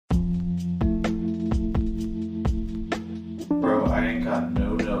ain't got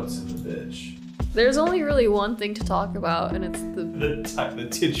no notes in the bitch. There's only really one thing to talk about, and it's The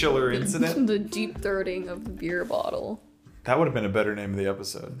titular incident? the deep throating of the beer bottle. That would have been a better name of the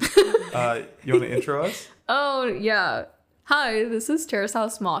episode. You want to intro us? Oh, yeah. Hi, this is Terrace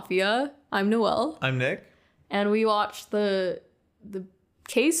House Mafia. I'm Noelle. I'm Nick. And we watched the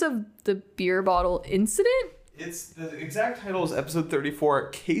case of the beer bottle incident. It's the exact title is episode 34,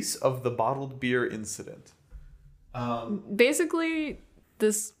 Case of the Bottled Beer Incident. Basically,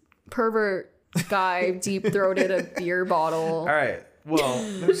 this pervert guy deep-throated a beer bottle. All right. Well,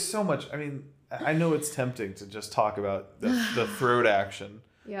 there's so much. I mean, I know it's tempting to just talk about the throat action.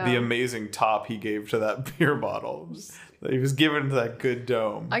 Yeah. The amazing top he gave to that beer bottle. He was given to that good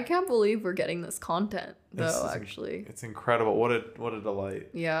dome. I can't believe we're getting this content, though, It's actually. It's incredible. What a delight.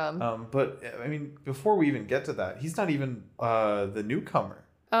 Yeah. But, I mean, before we even get to that, he's not even the newcomer.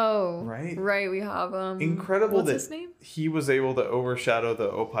 Oh. Right? Right, we have Incredible what's that his name? he was able to overshadow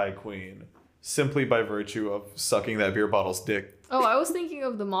the Opie Queen simply by virtue of sucking that beer bottle's dick. Oh, I was thinking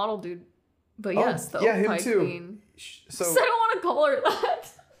of the model dude. But yes, the yeah, him Opie too. Queen. So I don't want to call her that.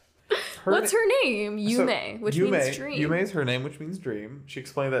 What's her name? Yume, which means dream. Yume is her name, which means dream. She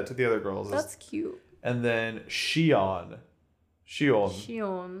explained that to the other girls. That's cute. And then Shion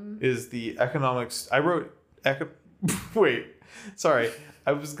is the economics. I wrote wait, sorry.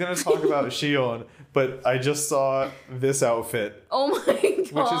 I was gonna talk about Shion, but I just saw this outfit. Oh my god!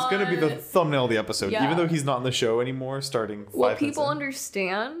 Which is gonna be the thumbnail of the episode, Yeah. even though he's not in the show anymore. Starting 5 Will minutes people in.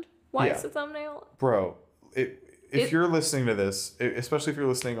 understand why Yeah. it's a thumbnail? Bro, if you're listening to this, especially if you're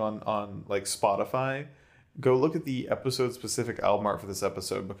listening on like Spotify, go look at the episode specific album art for this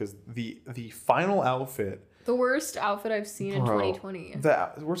episode, because the final outfit, The worst outfit I've seen in 2020.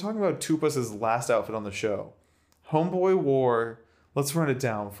 we're talking about Tupas's last outfit on the show. Homeboy wore, let's run it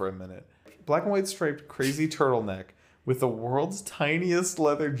down for a minute, black and white striped crazy turtleneck with the world's tiniest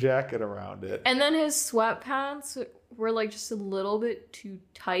leather jacket around it. And then his sweatpants were like just a little bit too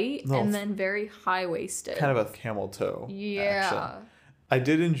tight and then very high-waisted. Kind of a camel toe action. I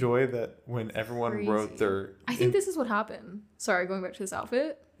did enjoy that when everyone wrote their... I think this is what happened. Sorry, going back to this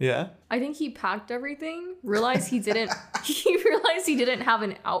outfit. Yeah? I think he packed everything, realized he didn't have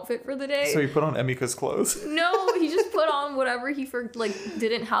an outfit for the day. So he put on Emika's clothes? No, he just put on whatever he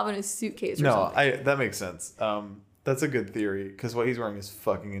didn't have in his suitcase or something. That makes sense. That's a good theory, because what he's wearing is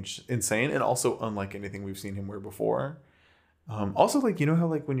fucking insane, and also unlike anything we've seen him wear before. Also, like, you know how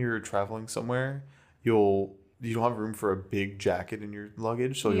like when you're traveling somewhere, you don't have room for a big jacket in your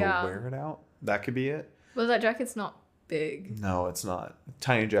luggage, so you'll wear it out? That could be it. But that jacket's not big. No, it's not.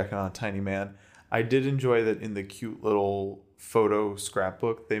 Tiny jacket on a tiny man. I did enjoy that in the cute little photo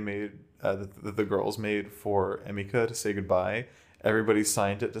scrapbook they made, that the girls made for Emika to say goodbye. Everybody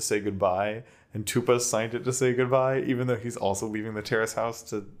signed it to say goodbye, and Tupa signed it to say goodbye, even though he's also leaving the terrace house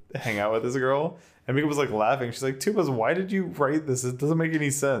to hang out with this girl. Emika was like laughing. She's like, Tupas, why did you write this? It doesn't make any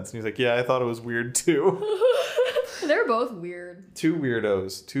sense. And he's like, yeah, I thought it was weird too. They're both weird. Two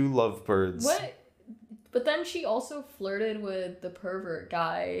weirdos, two lovebirds. What? But then she also flirted with the pervert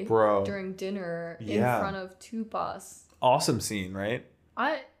guy during dinner in front of Tupas. Awesome scene, right?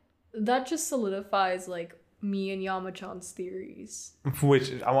 That just solidifies like me and Yama-chan's theories.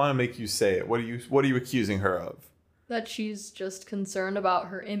 Which I want to make you say it. What are you accusing her of? That she's just concerned about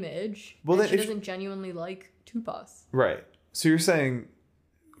her image. Well, and she doesn't genuinely like Tupas. Right. So you're saying,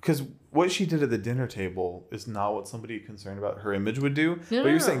 because what she did at the dinner table is not what somebody concerned about her image would do. But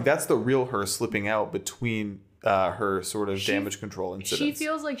you're saying that's the real her slipping out between her sort of damage control incidents. She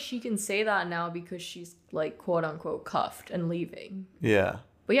feels like she can say that now because she's like quote unquote cuffed and leaving. Yeah.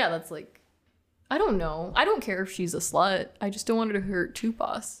 But yeah, that's like, I don't know. I don't care if she's a slut. I just don't want her to hurt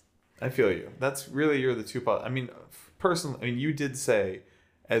Tupas. I feel you. That's really, you're the Tupas. I mean, personally, you did say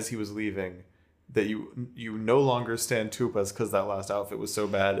as he was leaving that you no longer stand Tupas because that last outfit was so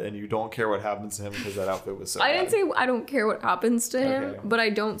bad, and you don't care what happens to him because that outfit was so bad. I didn't say I don't care what happens to him, but I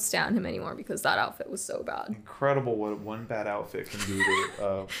don't stand him anymore because that outfit was so bad. Incredible what one bad outfit can do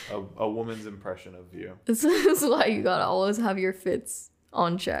to a woman's impression of you. This is why you gotta always have your fits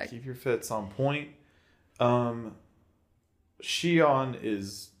on check. Keep your fits on point. Shion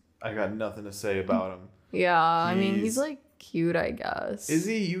is... I got nothing to say about him. Yeah, I mean, he's like cute, I guess. Is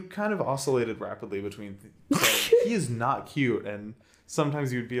he? You kind of oscillated rapidly between saying he is not cute, and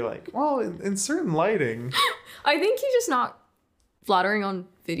sometimes you'd be like, well, in certain lighting. I think he's just not flattering on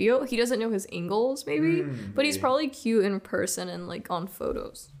video. He doesn't know his angles, maybe. But he's probably cute in person and like on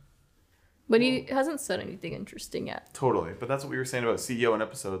photos. But he hasn't said anything interesting yet. Totally. But that's what we were saying about CEO in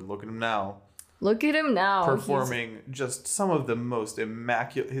episode. Look at him now. Look at him now. performing just some of the most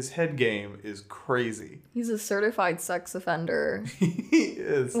immaculate. His head game is crazy. He's a certified sex offender He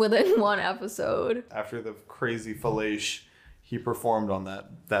is. within one episode. After the crazy fellation he performed on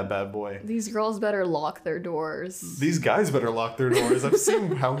that bad boy. These girls better lock their doors. These guys better lock their doors. I've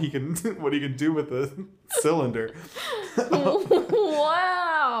seen how what he can do with the cylinder.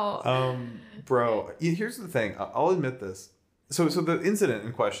 Wow. Bro, here's the thing. I'll admit this. So the incident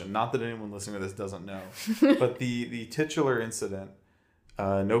in question, not that anyone listening to this doesn't know, but the titular incident,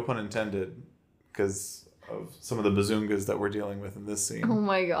 no pun intended, because of some of the bazoongas that we're dealing with in this scene. Oh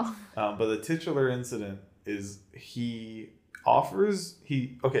my god. But the titular incident is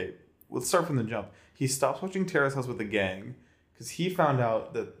okay, let's start from the jump. He stops watching Terrace House with the gang because he found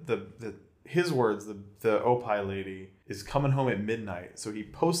out that his words, the Opie lady, is coming home at midnight. So he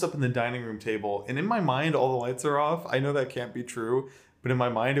posts up in the dining room table, and in my mind, all the lights are off. I know that can't be true, but in my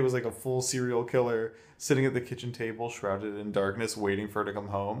mind, it was like a full serial killer sitting at the kitchen table, shrouded in darkness, waiting for her to come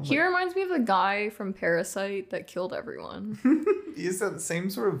home. He reminds me of the guy from Parasite that killed everyone. He has that same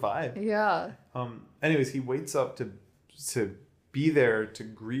sort of vibe. Yeah. Anyways, he waits up to be there to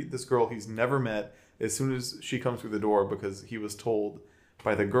greet this girl he's never met as soon as she comes through the door, because he was told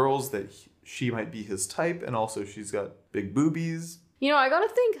by the girls that she might be his type, and also she's got big boobies. You know, I gotta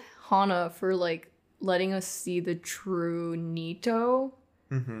thank Hana for like letting us see the true Nito.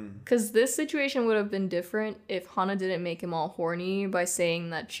 Because this situation would have been different if Hana didn't make him all horny by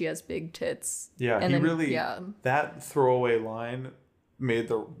saying that she has big tits. Yeah, that throwaway line made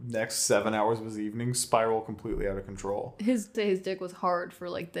the next 7 hours of his evening spiral completely out of control. His dick was hard for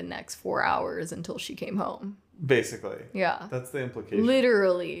like the next 4 hours until she came home. Basically. Yeah. That's the implication.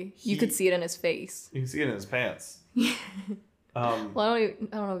 Literally. You could see it in his face. You can see it in his pants. Well, I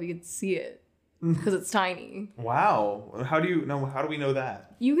don't know if you could see it because it's tiny. Wow. How do we know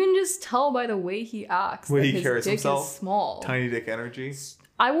that? You can just tell by the way he acts that he his carries dick himself? is small. Tiny dick energy.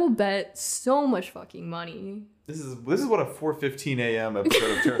 I will bet so much fucking money. This is what a 4:15 a.m.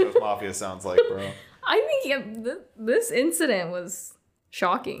 episode of Terrace House Mafia sounds like, bro. I think this incident was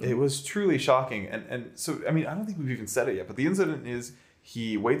shocking. It was truly shocking. And so, I mean, I don't think we've even said it yet, but the incident is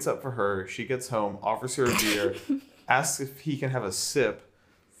he waits up for her, she gets home, offers her a beer, asks if he can have a sip,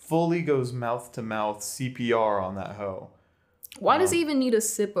 fully goes mouth to mouth CPR on that hoe. Why does he even need a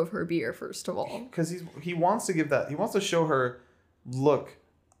sip of her beer, first of all? Because he wants to show her, look,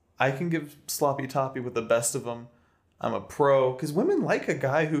 I can give sloppy toppy with the best of them. I'm a pro. Because women like a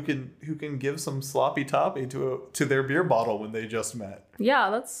guy who can give some sloppy toppy to their beer bottle when they just met.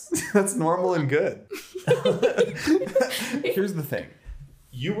 Yeah, that's normal and good. Here's the thing.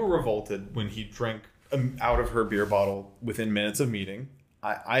 You were revolted when he drank out of her beer bottle within minutes of meeting.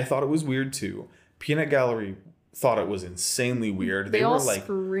 I thought it was weird too. Peanut Gallery thought it was insanely weird. They all were like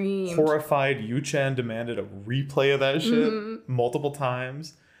screamed. Horrified. Yu-chan demanded a replay of that shit multiple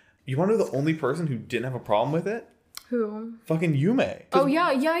times. You want to know the only person who didn't have a problem with it? Who? Fucking Yume. Oh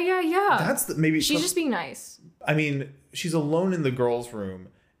yeah. That's maybe she's just being nice. I mean, she's alone in the girls' room,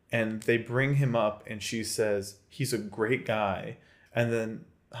 and they bring him up, and she says he's a great guy, and then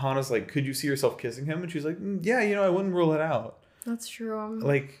Hana's like, "Could you see yourself kissing him?" And she's like, "Yeah, I wouldn't rule it out." That's true.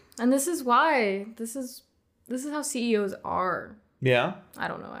 Like, and this is why this is how CEOs are. Yeah. I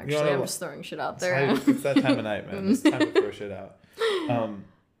don't know. Actually, I'm just throwing shit out there. It's that time of night, man. It's time to throw shit out.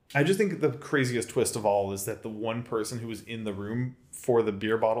 I just think the craziest twist of all is that the one person who was in the room for the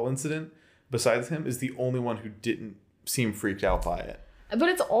beer bottle incident, besides him, is the only one who didn't seem freaked out by it. But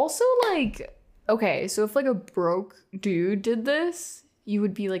it's also like, okay, so if like a broke dude did this, you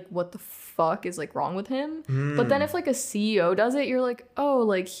would be like, what the fuck is like wrong with him? But then if like a CEO does it, you're like, oh,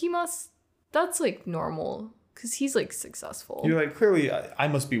 like that's like normal because he's like successful. You're like, clearly I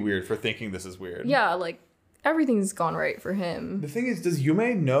must be weird for thinking this is weird. Yeah, like everything's gone right for him. The thing is, does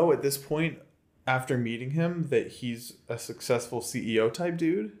Yume know at this point, after meeting him, that he's a successful CEO type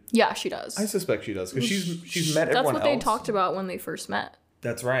dude? Yeah, she does. I suspect she does because she's met everyone else. That's what they talked about when they first met.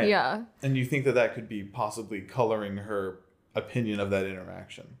 That's right. Yeah. And you think that could be possibly coloring her opinion of that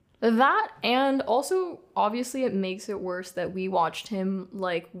interaction. That, and also obviously it makes it worse that we watched him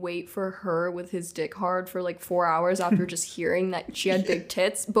like wait for her with his dick hard for like 4 hours after just hearing that she had big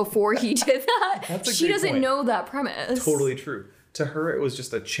tits before he did that. She doesn't know that premise. Totally true. To her, it was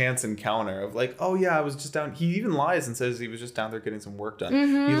just a chance encounter of like, oh yeah, I was just down. He even lies and says he was just down there getting some work done.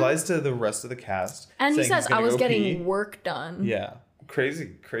 He lies to the rest of the cast. And he says, I was getting work done. Yeah.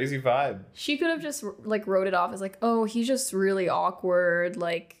 Crazy vibe. She could have just like wrote it off as like, oh, he's just really awkward.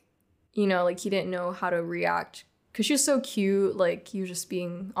 Like, like he didn't know how to react because she was so cute. Like he was just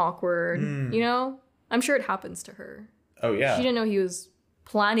being awkward, I'm sure it happens to her. Oh yeah. She didn't know he was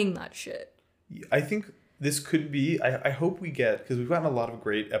planning that shit. I think this could be, I hope we get, because we've gotten a lot of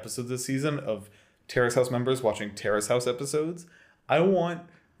great episodes this season of Terrace House members watching Terrace House episodes. I want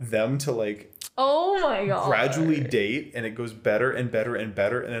them to like oh my god, gradually date, and it goes better and better and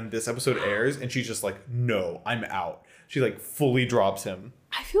better, and then this episode airs and she's just like, no, I'm out. She like fully drops him.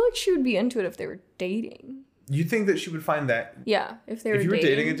 I feel like she would be into it if they were dating. You think that she would find that? Yeah, if they were if you were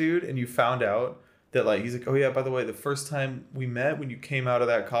dating. dating a dude and you found out that like he's like, oh yeah, by the way, the first time we met when you came out of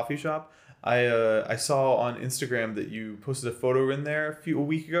that coffee shop, I saw on Instagram that you posted a photo in there a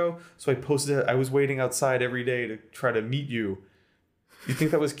week ago, so I posted it. I was waiting outside every day to try to meet you. You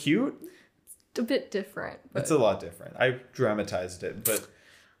think that was cute? It's a bit different. But It's a lot different. I dramatized it, but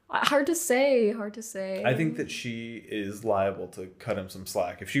hard to say. I think that she is liable to cut him some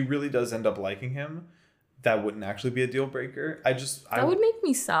slack. If she really does end up liking him, that wouldn't actually be a deal breaker. That would make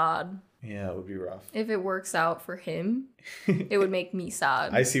me sad. Yeah, it would be rough. If it works out for him, it would make me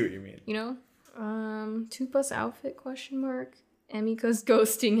sad. I see what you mean. You know? 2+ outfit question mark. Emika's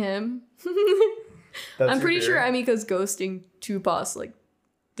ghosting him. I'm pretty sure Emika's ghosting 2+ like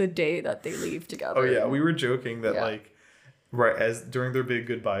the day that they leave together. Oh yeah, we were joking that like right as during their big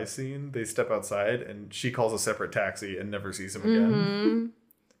goodbye scene, they step outside and she calls a separate taxi and never sees him again. Mm-hmm.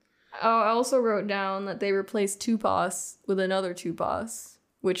 Oh, I also wrote down that they replaced 2+ with another 2+,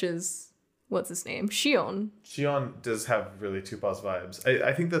 which is what's his name? Shion. Shion does have really Tupas vibes.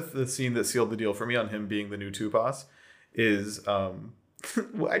 I think that the scene that sealed the deal for me on him being the new Tupas is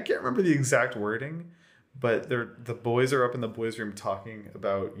well, I can't remember the exact wording, but the boys are up in the boys' room talking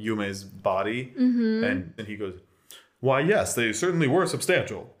about Yume's body, and he goes, "Why, yes, they certainly were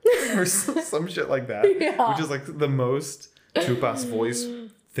substantial," or some shit like that, which is like the most Tupas voice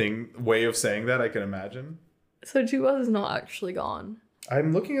way of saying that I can imagine. So 2+ is not actually gone.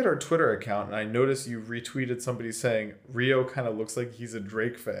 I'm looking at our Twitter account and I noticed you retweeted somebody saying Rio kind of looks like he's a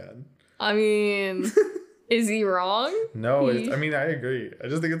Drake fan. I mean, is he wrong? No, I mean, I agree. I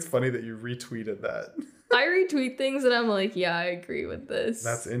just think it's funny that you retweeted that. I retweet things and I'm like, yeah, I agree with this.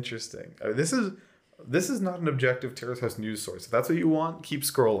 That's interesting. I mean, this is not an objective Terrace House news source. If that's what you want, keep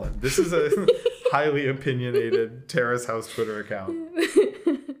scrolling. This is a highly opinionated Terrace House Twitter account.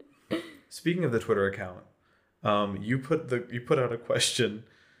 Speaking of the Twitter account, you put out a question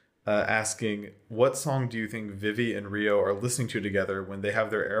asking, what song do you think Vivi and Rio are listening to together when they have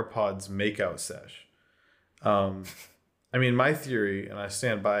their AirPods makeout sesh? I mean, my theory, and I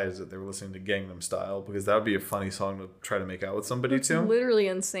stand by, is that they were listening to Gangnam Style, because that would be a funny song to try to make out with somebody to. Literally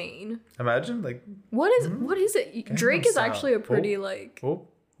insane. Imagine, like... What is it? Gangnam Drake Style. is actually a pretty,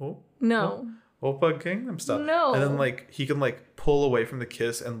 No. Oppa Gangnam Style. No. And then, like, he can, like, pull away from the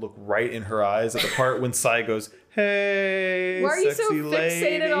kiss and look right in her eyes at the part when Psy goes, hey, why are you so sexy lady.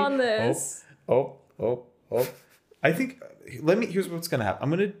 fixated on this? Oh. I think... here's what's gonna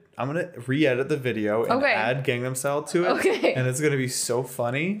happen. I'm gonna re-edit the video and add Gangnam Style to it. Okay. And it's gonna be so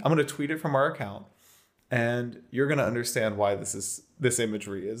funny. I'm gonna tweet it from our account, and you're gonna understand why this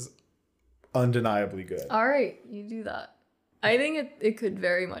imagery is undeniably good. All right, you do that. I think it could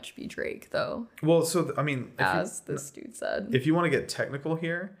very much be Drake though. Well, so I mean, as this dude said, if you want to get technical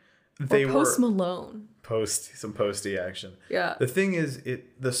here, they or Post Malone. Some posty action. Yeah. The thing is,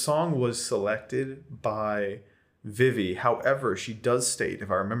 the song was selected by Vivi. However, she does state, if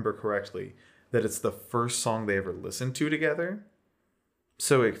I remember correctly, that it's the first song they ever listened to together.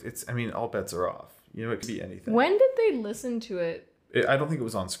 So it's I mean, all bets are off. You know, it could be anything. When did they listen to it? I don't think it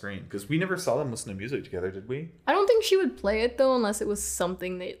was on screen, because we never saw them listen to music together, did we? I don't think she would play it though, unless it was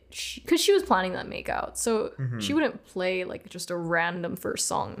something that because she was planning that makeout, so she wouldn't play like just a random first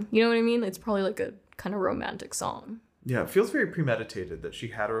song. You know what I mean? It's probably like a kind of romantic song. Yeah, it feels very premeditated that she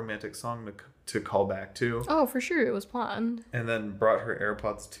had a romantic song to call back to. Oh, for sure, it was planned. And then brought her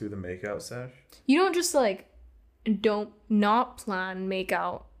AirPods to the makeout sesh. You don't just like not plan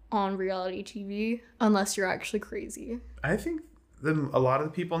makeout on reality TV unless you're actually crazy. I think a lot of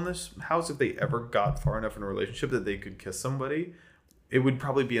the people in this house, if they ever got far enough in a relationship that they could kiss somebody, it would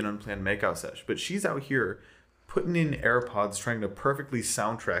probably be an unplanned makeout sesh. But she's out here putting in AirPods, trying to perfectly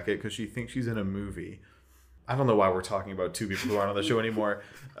soundtrack it because she thinks she's in a movie. I don't know why we're talking about two people who aren't on the show anymore.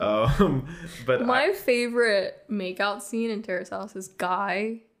 But my favorite makeout scene in Terrace House is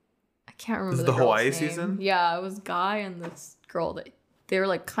Guy. I can't remember. This is the Hawaii season? Yeah, it was Guy and this girl that they were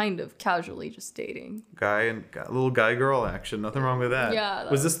like kind of casually just dating. Guy and little guy girl action. Nothing wrong with that. Yeah.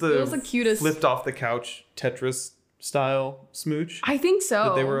 Was this it was the cutest flipped off the couch Tetris style smooch? I think so.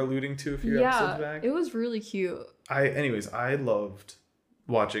 That they were alluding to a few episodes back. It was really cute. I loved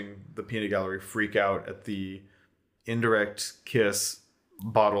watching the peanut gallery freak out at the indirect kiss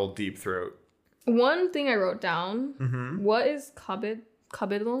bottle deep throat. One thing I wrote down, what is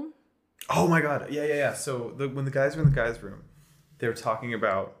kabedon? Oh my god. Yeah. So when the guys were in the guys' room, they were talking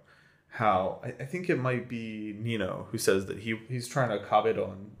about how I think it might be Nino who says that he's trying to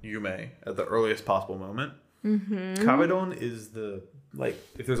kabedon Yume at the earliest possible moment. Mm-hmm. Kabedon is the, like,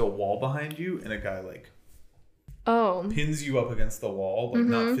 if there's a wall behind you and a guy like pins you up against the wall, like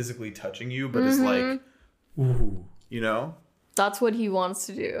not physically touching you, but is like, ooh, you know? That's what he wants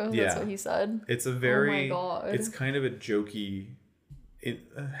to do. That's what he said. It's a very, oh my God. It's kind of a jokey,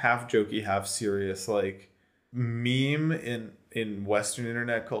 half jokey, half serious, like meme in Western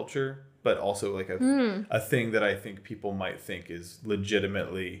internet culture, but also like a thing that I think people might think is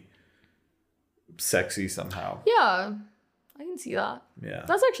legitimately sexy somehow. Yeah, I can see that. Yeah.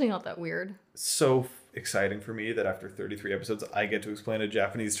 That's actually not that weird. So exciting for me that after 33 episodes, I get to explain a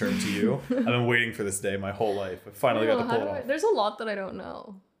Japanese term to you. I've been waiting for this day my whole life. I finally got to pull it off. There's a lot that I don't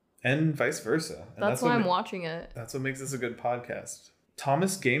know. And vice versa. And that's why I'm watching it. That's what makes this a good podcast.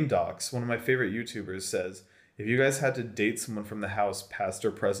 Thomas Game Docs, one of my favorite YouTubers, says, if you guys had to date someone from the house, past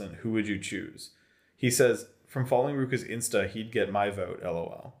or present, who would you choose? He says, from following Ruka's Insta, he'd get my vote,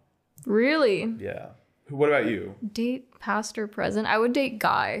 LOL. Really? Yeah. What about you? Date past or present? I would date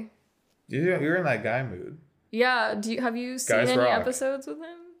Guy. You're in that guy mood. Yeah. Have you seen any episodes with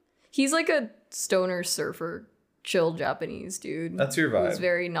him? He's like a stoner surfer, chill Japanese dude. That's your vibe. He's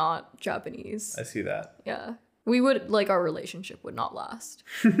very not Japanese. I see that. Yeah. We would, like, our relationship would not last.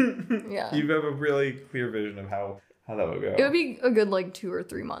 Yeah. You have a really clear vision of how that would go. It would be a good, like, 2 or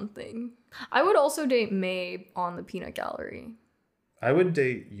 3 month thing. I would also date May on the Peanut Gallery. I would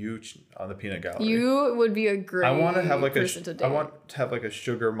date you on the Peanut Gallery. You would be a great I want to have like person to date. I want to have like a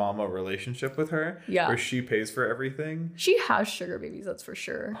sugar mama relationship with her. Yeah. Where she pays for everything. She has sugar babies, that's for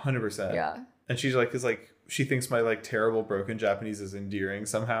sure. 100%. Yeah. And she's like, she thinks my like terrible broken Japanese is endearing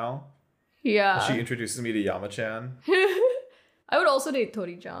somehow. Yeah. She introduces me to Yama-chan. I would also date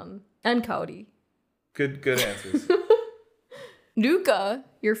Tori-chan and Kaori. Good answers. Luca,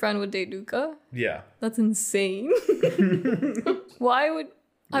 your friend would date Luca? Yeah. That's insane. Why would...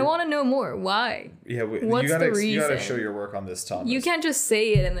 I want to know more. Why? Yeah, what's the reason? You gotta show your work on this, Thomas. You can't just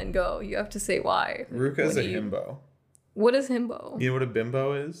say it and then go. You have to say why. Ruka's a himbo. What is himbo? You know what a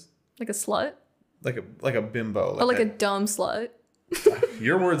bimbo is? Like a slut? Like a bimbo. Like a dumb slut?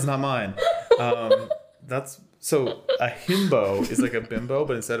 Your words, not mine. That's so a himbo is like a bimbo,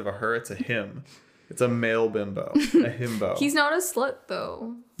 but instead of a her, it's a him. It's a male bimbo. A himbo. He's not a slut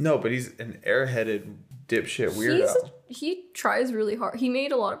though. No, but he's an airheaded dipshit weirdo. He tries really hard. He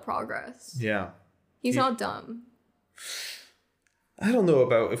made a lot of progress. Yeah. He's not dumb. I don't know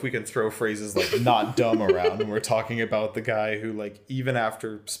about if we can throw phrases like not dumb around when we're talking about the guy who, like, even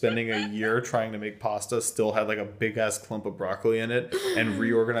after spending a year trying to make pasta, still had like a big ass clump of broccoli in it and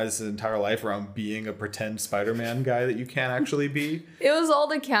reorganized his entire life around being a pretend Spider-Man guy that you can't actually be. It was all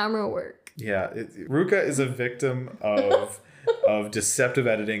the camera work. Yeah. Ruka is a victim of deceptive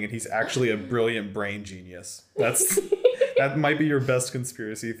editing, and he's actually a brilliant brain genius. That might be your best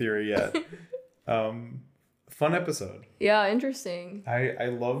conspiracy theory yet. Fun episode. Yeah, interesting. I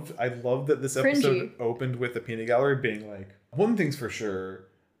loved that this episode opened with the Peanut Gallery being like, one thing's for sure,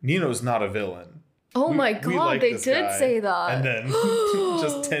 Nino's not a villain. Oh my god, they did say that. And then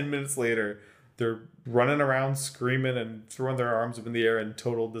just 10 minutes later, they're running around screaming and throwing their arms up in the air in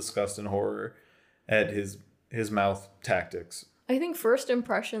total disgust and horror at his mouth tactics. I think first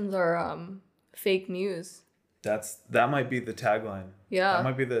impressions are fake news. That might be the tagline. Yeah. That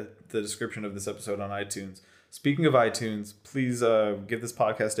might be the description of this episode on iTunes. Speaking of iTunes, please give this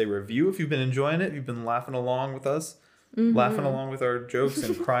podcast a review if you've been enjoying it. If you've been laughing along with us, laughing along with our jokes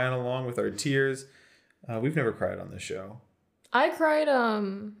and crying along with our tears. We've never cried on this show. I cried.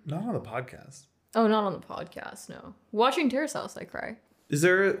 Not on the podcast. Oh, not on the podcast. No. Watching Terrace House, I cry. Is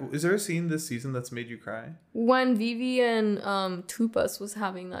there a scene this season that's made you cry? When Vivi and Tupas was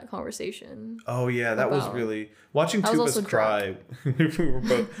having that conversation. Oh yeah, that was really watching Tupas cry.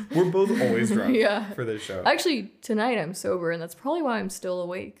 we're both always drunk for this show. Actually, tonight I'm sober, and that's probably why I'm still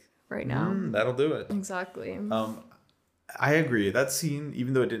awake right now. That'll do it. Exactly. I agree. That scene,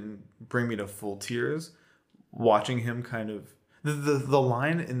 even though it didn't bring me to full tears, watching him kind of the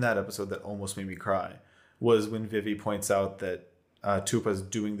line in that episode that almost made me cry was when Vivi points out that Tupa's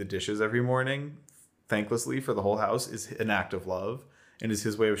doing the dishes every morning thanklessly for the whole house is an act of love and is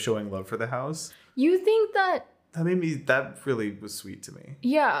his way of showing love for the house. You think that that really was sweet to me.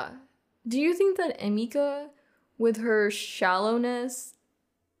 Yeah. Do you think that Emika, with her shallowness,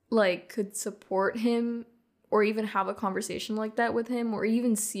 like, could support him or even have a conversation like that with him or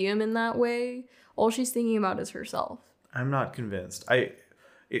even see him in that way? All she's thinking about is herself. I'm not convinced.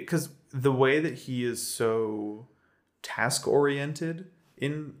 Because the way that he is so task oriented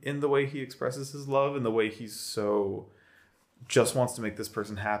in the way he expresses his love and the way he's so just wants to make this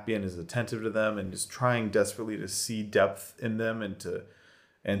person happy and is attentive to them and is trying desperately to see depth in them and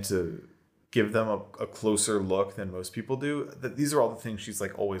to give them a closer look than most people do. That these are all the things she's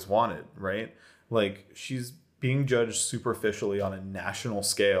like always wanted, right? Like she's being judged superficially on a national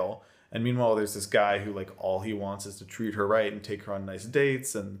scale, and meanwhile there's this guy who like all he wants is to treat her right and take her on nice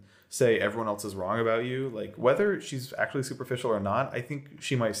dates and say everyone else is wrong about you. Like whether she's actually superficial or not, I think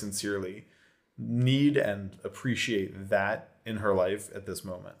she might sincerely need and appreciate that in her life at this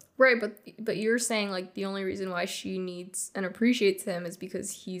moment. Right, but you're saying like the only reason why she needs and appreciates him is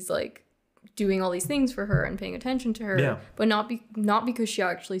because he's like doing all these things for her and paying attention to her, but not because she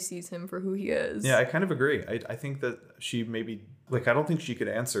actually sees him for who he is. Yeah, I kind of agree. I think that she maybe like I don't think she could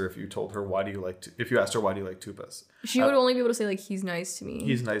answer if you told her if you asked her why do you like Tupas. She would only be able to say like he's nice to me.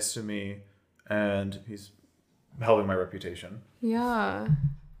 He's nice to me and he's helping my reputation. Yeah.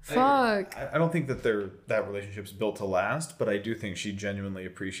 Fuck. I don't think that that relationship's built to last, but I do think she genuinely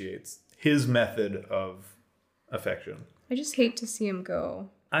appreciates his method of affection. I just hate to see him go.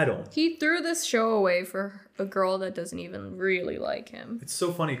 I don't. He threw this show away for a girl that doesn't even really like him. It's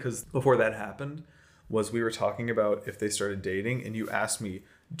so funny because before that happened was we were talking about if they started dating and you asked me,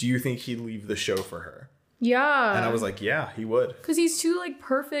 do you think he'd leave the show for her? Yeah. And I was like, yeah, he would. Because he's too like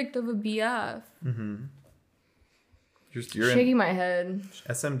perfect of a BF. Mm-hmm. You're shaking my head.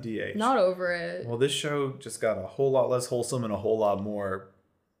 SMDH. Not over it. Well, this show just got a whole lot less wholesome and a whole lot more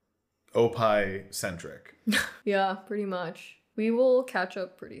Opie-centric. Yeah, pretty much. We will catch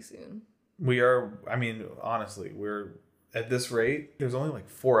up pretty soon. We are, I mean, honestly, we're at this rate, there's only like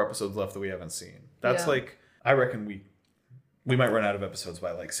 4 episodes left that we haven't seen. That's like, I reckon we might run out of episodes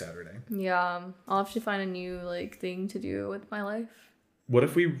by like Saturday. Yeah, I'll have to find a new like thing to do with my life. What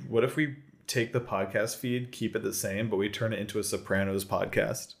if we take the podcast feed, keep it the same, but we turn it into a Sopranos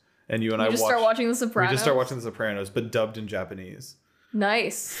podcast? And you and I start watching The Sopranos? We just start watching The Sopranos, but dubbed in Japanese.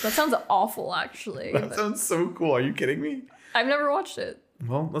 Nice. That sounds awful, actually. That sounds so cool. Are you kidding me? I've never watched it.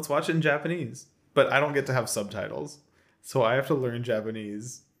 Well, let's watch it in Japanese. But I don't get to have subtitles. So I have to learn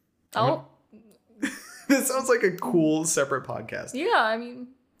Japanese. Oh. This sounds like a cool separate podcast. Yeah, I mean,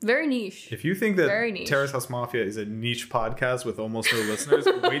 very niche. If you think that Terrace House Mafia is a niche podcast with almost no listeners,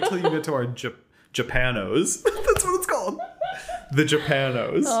 wait till you get to our Japanos. That's what it's called. The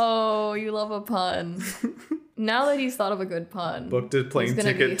Japanos. Oh, you love a pun. Now that he's thought of a good pun, booked a plane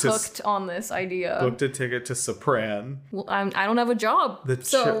ticket to hooked on this idea. Booked a ticket to Sopran. Well, I don't have a job. The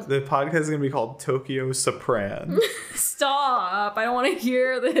podcast is going to be called Tokyo Sopran. Stop! I don't want to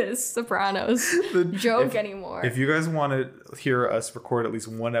hear this Sopranos joke anymore. If you guys want to hear us record at least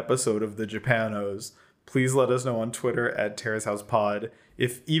one episode of the Japanos, please let us know on Twitter at Terrace House Pod.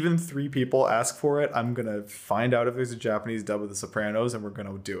 If even 3 people ask for it, I'm going to find out if there's a Japanese dub of The Sopranos and we're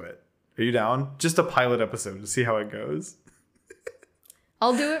going to do it. Are you down? Just a pilot episode to see how it goes.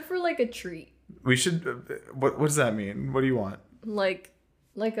 I'll do it for like a treat. We should. What does that mean? What do you want? Like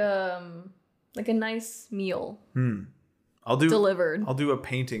a nice meal. I'll do delivered. I'll do a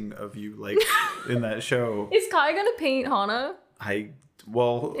painting of you like in that show. Is Kai gonna paint Hana?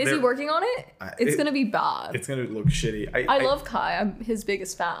 Is he working on it? It's gonna be bad. It's gonna look shitty. I love Kai. I'm his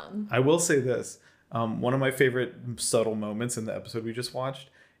biggest fan. I will say this. One of my favorite subtle moments in the episode we just watched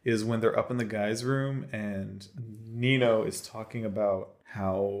is when they're up in the guys' room and Nino is talking about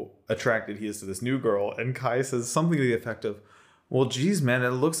how attracted he is to this new girl, and Kai says something to the effect of, well, geez, man, it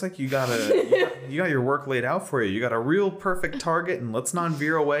looks like you got your work laid out for you. You got a real perfect target, and let's not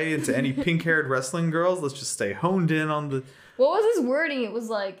veer away into any pink-haired wrestling girls. Let's just stay honed in on the... What was his wording? It was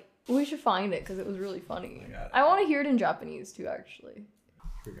like, we should find it because it was really funny. I want to hear it in Japanese too, actually.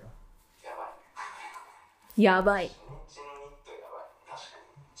 Here we go. Yabai.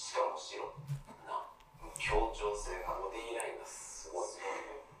 協調性がボディラインがすごい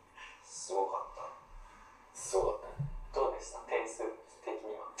すごかったすごかったねどうでした点数的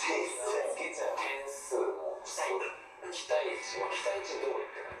には点数つけちゃう点数も期待値は期待値どう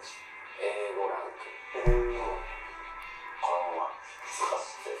って感じ A5 ランクこのまま透か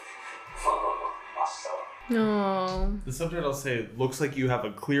してそのまま明日は No. The subtitles say, looks like you have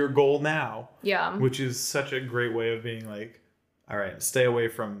a clear goal now. Yeah. Which is such a great way of being like, all right, stay away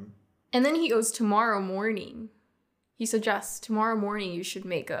from... And then he goes, tomorrow morning. He suggests, tomorrow morning you should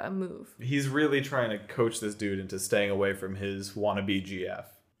make a move. He's really trying to coach this dude into staying away from his wannabe GF.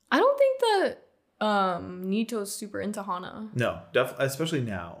 I don't think that Nito's super into Hana. No, especially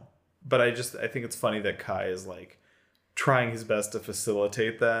now. But I think it's funny that Kai is like trying his best to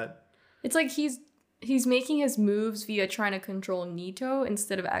facilitate that. It's like he's he's making his moves via trying to control Nito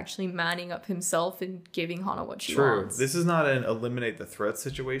instead of actually manning up himself and giving Hana what she wants. This is not an eliminate the threat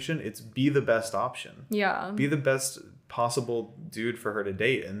situation. It's be the best option. Yeah. Be the best possible dude for her to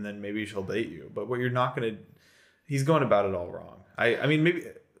date, and then maybe she'll date you. But what you're not going to... He's going about it all wrong. I mean, maybe...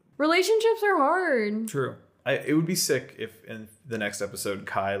 Relationships are hard. True. It would be sick if in the next episode,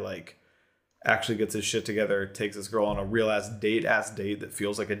 Kai, like, actually gets his shit together, takes this girl on a real-ass date that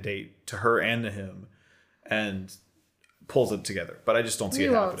feels like a date to her and to him, and pulls it together. But I just don't see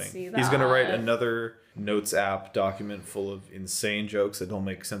it happening. He's going to write another Notes app document full of insane jokes that don't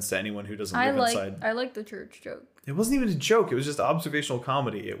make sense to anyone who doesn't live inside. I like the church joke. It wasn't even a joke. It was just observational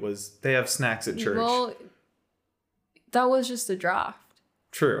comedy. It was, they have snacks at church. Well, that was just a draft.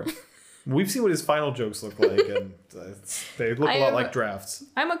 True. We've seen what his final jokes look like, and they look a lot like drafts.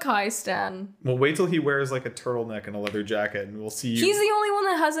 I'm a Kai stan. Well, wait till he wears like a turtleneck and a leather jacket, and we'll see you. He's the only one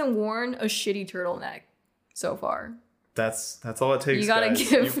that hasn't worn a shitty turtleneck so far. That's all it takes. You gotta guys.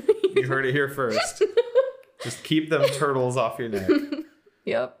 give. You heard it here first. Just keep them turtles off your neck.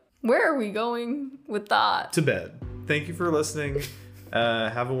 Yep. Where are we going with that? To bed. Thank you for listening.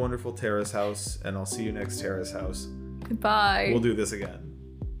 Have a wonderful Terrace House, and I'll see you next Terrace House. Goodbye. We'll do this again.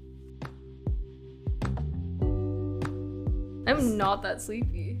 I'm not that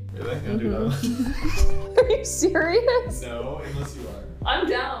sleepy. Really? I'll do that. Are you serious? No, unless you are. I'm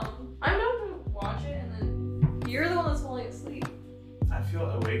down. I'm down to watch it, and then you're the one that's falling asleep. I feel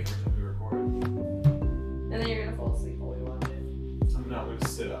awake every time we record. And then you're gonna fall asleep while we watch it. I'm not going to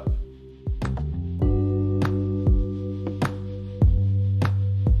sit up.